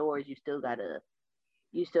in stores, you still gotta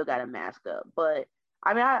mask up. But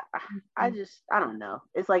I mean, I don't know.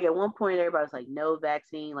 It's like at one point everybody's like, no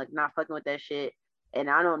vaccine, like not fucking with that shit. And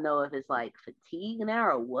I don't know if it's like fatigue now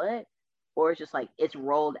or what, or it's just like it's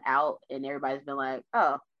rolled out and everybody's been like,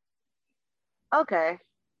 oh, okay.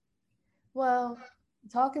 Well,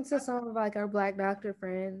 talking to some of like our Black doctor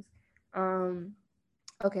friends,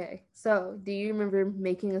 okay, so do you remember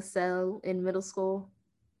making a cell in middle school?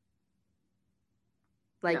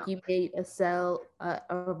 Like, No. you made a cell, a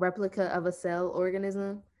replica of a cell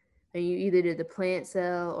organism, and you either did the plant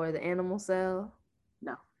cell or the animal cell?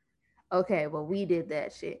 No. Okay, well, we did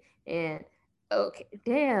that shit. And okay,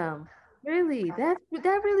 damn. Really? That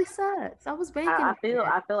really sucks. I was banking I on feel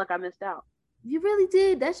that. I feel like I missed out. You really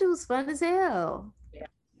did. That shit was fun as hell. Yeah.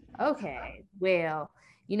 Okay. Well,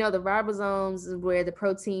 the ribosomes is where the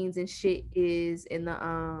proteins and shit is in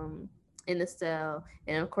the cell,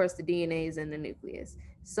 and of course the DNA is in the nucleus.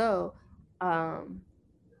 So, the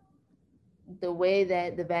way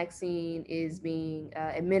that the vaccine is being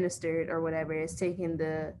administered or whatever is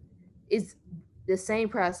the same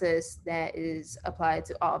process that is applied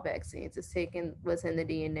to all vaccines. It's taking what's in the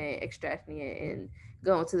DNA, extracting it, and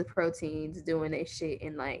going to the proteins, doing their shit,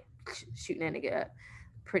 and like shooting that nigga up,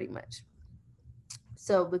 pretty much.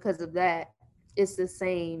 So because of that, it's the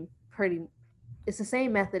same pretty. It's the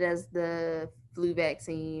same method as the flu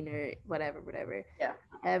vaccine or whatever. Yeah.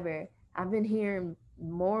 However, I've been hearing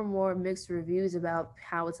more and more mixed reviews about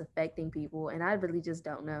how it's affecting people, and I really just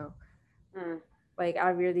don't know. Like,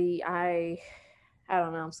 I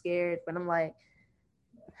don't know. I'm scared, but I'm like,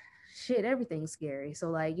 shit, everything's scary. So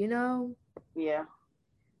like, Yeah.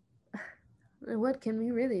 what can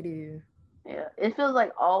we really do? Yeah. It feels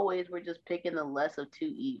like always we're just picking the less of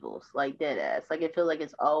two evils, like dead ass. Like it feels like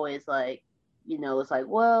it's always like, it's like,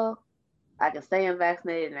 well, I can stay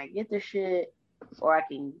unvaccinated and I get the shit, or I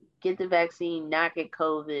can get the vaccine, not get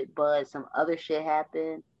COVID, but some other shit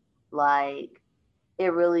happen. Like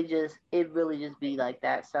it really just be like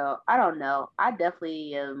that. So I don't know. I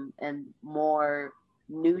definitely am more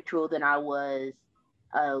neutral than I was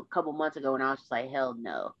a couple months ago when I was just like, hell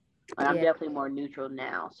no. Like, I'm definitely more neutral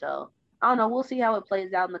now. So I don't know. We'll see how it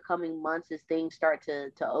plays out in the coming months as things start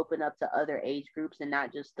to open up to other age groups and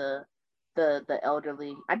not just the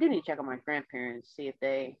elderly. I do need to check on my grandparents, see if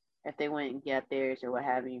they went and got theirs or what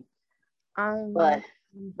have you. But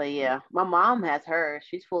yeah, my mom has hers.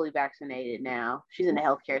 She's fully vaccinated now. She's in the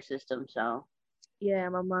healthcare system, so. Yeah,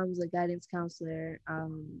 my mom's a guidance counselor,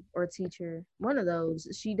 or teacher. One of those.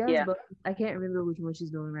 She does, but I can't remember which one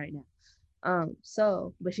she's doing right now.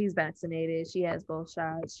 But she's vaccinated. She has both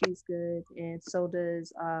shots. She's good, and so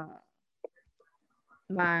does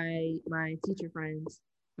my teacher friends.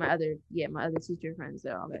 My other teacher friends.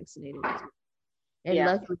 They're all vaccinated, and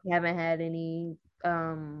luckily we haven't had any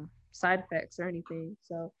side effects or anything.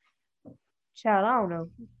 So, child, I don't know.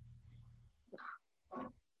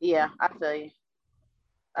 Yeah, I feel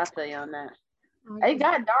you on that. It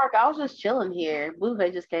got dark. I was just chilling here.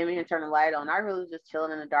 Blueface just came in here and turned the light on. I really was just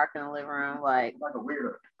chilling in the dark in the living room, like a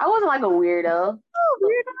weirdo. I wasn't like a weirdo. Oh,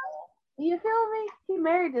 weirdo. You feel me? He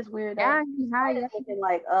married this weirdo. Yeah,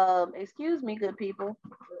 like, excuse me, good people.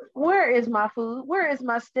 Where is my food? Where is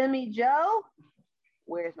my stemmy, Joe?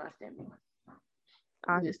 Where is my stemmy?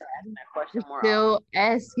 I'm just asking that question more still often.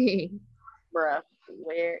 asking. Bruh,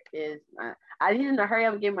 where is my? I need to hurry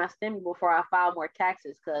up and get my stimmy before I file more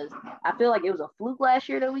taxes because I feel like it was a fluke last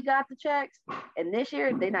year that we got the checks, and this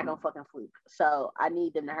year they're not gonna fucking fluke. So I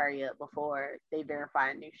need them to hurry up before they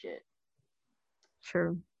verify new shit.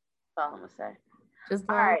 True. That's all I'm gonna say. Just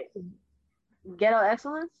all right, Ghetto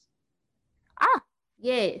Excellence.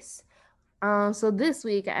 Yes. So this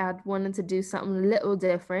week I wanted to do something a little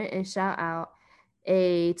different and shout out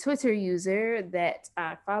a Twitter user that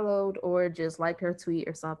I followed or just liked her tweet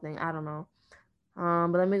or something. I don't know.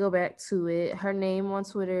 But let me go back to it. Her name on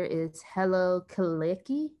Twitter is Hello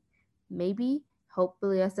Kaleki. Maybe.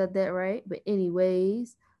 Hopefully I said that right. But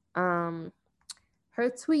anyways, her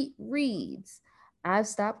tweet reads, I've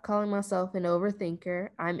stopped calling myself an overthinker.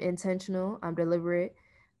 I'm intentional. I'm deliberate.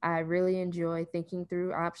 I really enjoy thinking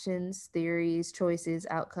through options, theories, choices,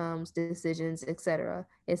 outcomes, decisions, etc.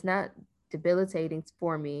 It's not debilitating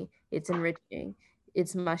for me. It's enriching.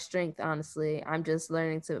 It's my strength, honestly. I'm just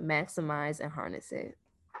learning to maximize and harness it.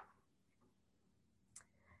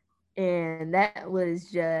 And that was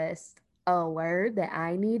just a word that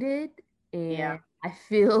I needed. And I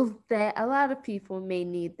feel that a lot of people may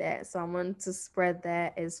need that. So I wanted to spread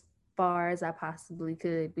that as far as I possibly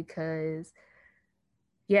could because,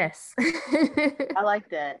 yes. I like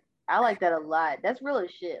that. I like that a lot. That's real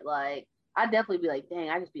as shit. Like, I definitely be like, dang,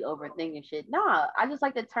 I just be overthinking shit. Nah, I just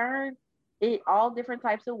like to turn it all different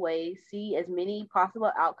types of ways, see as many possible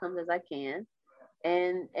outcomes as I can,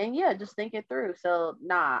 and yeah, just think it through. So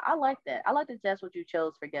nah, I like that. I like that that's what you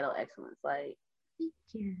chose for Ghetto Excellence. Like, Thank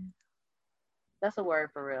you. That's a word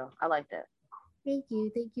for real. I like that. Thank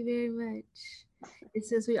you. Thank you very much. And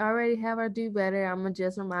since we already have our do better, I'm gonna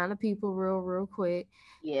just remind the people real quick.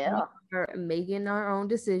 Yeah. We are making our own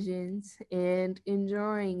decisions and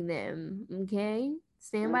enjoying them. Okay?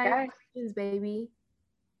 Stand by your decisions, baby.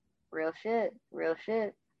 Real shit. Real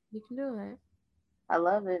shit. You can do it. I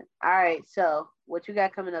love it. All right. So what you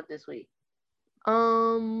got coming up this week?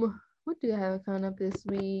 What do I have coming up this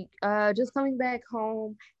week? Just coming back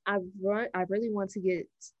home. I really want to get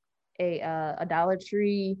a Dollar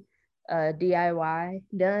Tree DIY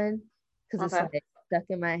done because it's like stuck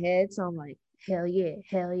in my head. So I'm like, hell yeah,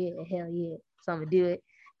 hell yeah, hell yeah. So I'm gonna do it.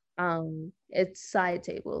 It's side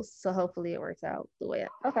tables, so hopefully it works out the way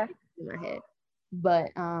I in my head.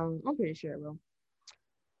 But I'm pretty sure it will.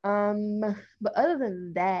 But other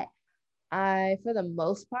than that, I, for the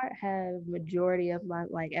most part, have majority of my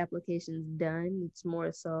like applications done. It's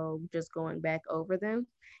more so just going back over them.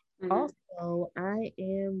 Mm-hmm. Also, I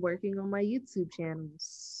am working on my YouTube channel.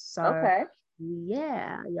 So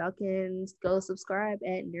yeah, y'all can go subscribe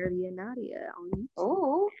at Nerdy and Nadia on YouTube.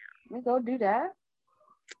 Oh, let me go do that.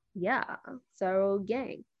 Yeah. So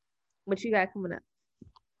gang, what you got coming up?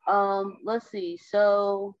 Let's see.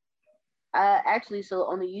 So so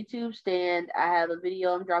on the YouTube stand, I have a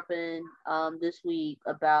video I'm dropping this week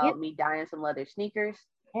about me dyeing some leather sneakers.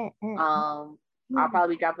 I'll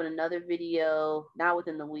probably be dropping another video, not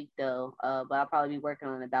within the week though, but I'll probably be working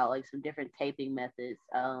on about like some different taping methods.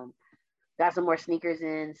 Got some more sneakers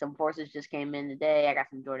in, some Forces just came in today. I got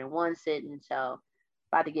some Jordan 1 sitting, so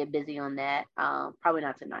about to get busy on that. Probably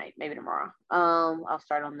not tonight, maybe tomorrow. I'll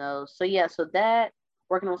start on those. So yeah, so that,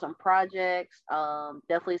 working on some projects,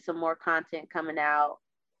 definitely some more content coming out.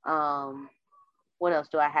 What else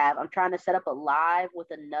do I have? I'm trying to set up a live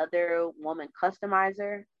with another woman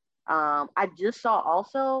customizer. I just saw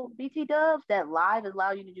also BT Dubs that live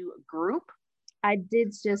allow you to do a group. I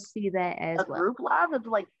did just see that as well. A group live of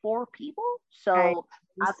like 4 people. So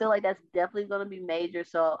I feel like that's definitely going to be major.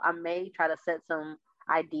 So I may try to set some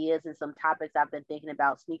ideas and some topics I've been thinking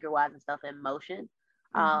about sneaker wise and stuff in motion.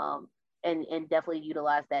 Mm-hmm. And definitely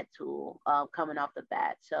utilize that tool coming off the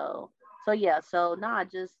bat. So yeah. So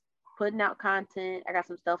just putting out content. I got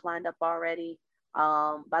some stuff lined up already.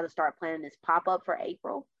 About to start planning this pop-up for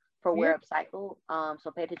April for Wear Up Cycle. So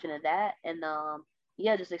pay attention to that. And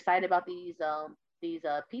yeah, just excited about these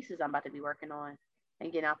pieces I'm about to be working on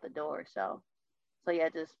and getting out the door. So yeah,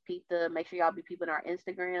 just make sure y'all be peeping our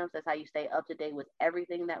Instagrams. That's how you stay up to date with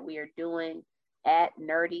everything that we are doing at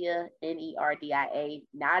Nerdia, NERDIA,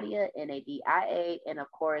 Nadia, NADIA, and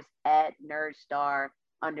of course at Nerdstar_101.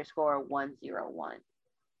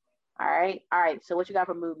 All right. So what you got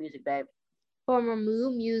for mood music, babe? For my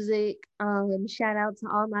mood music, shout out to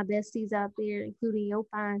all my besties out there, including your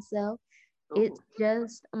fine self. Ooh. It's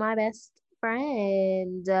just my best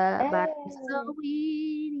friend by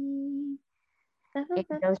Saweetie and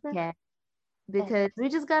Doja Cat. Because we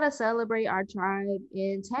just gotta celebrate our tribe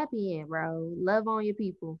and tap in, bro. Love on your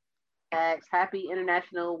people. Happy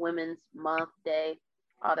International Women's Month Day.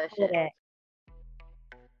 All that shit.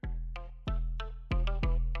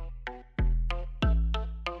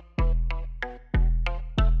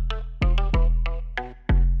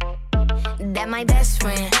 that my best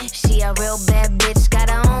friend. She a real bad bitch, got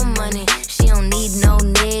her own money. She don't need no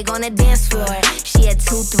nigga on the dance floor. She had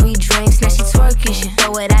 2-3 drinks, now she twerking. She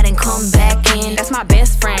throw it out and come back in. That's my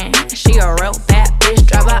best friend. She a real bad bitch,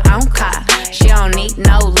 drive her own car. She don't need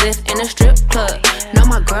no lift in a strip club. No,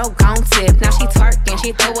 my girl gon' tip. Now she twerking,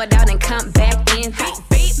 she throw it out and come back in. Beep,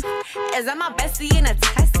 beep. Is that my bestie in a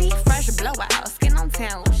tessie? Fresh blowout, skin on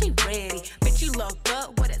town, she ready. Bitch, you look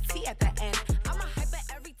good with a T at the end.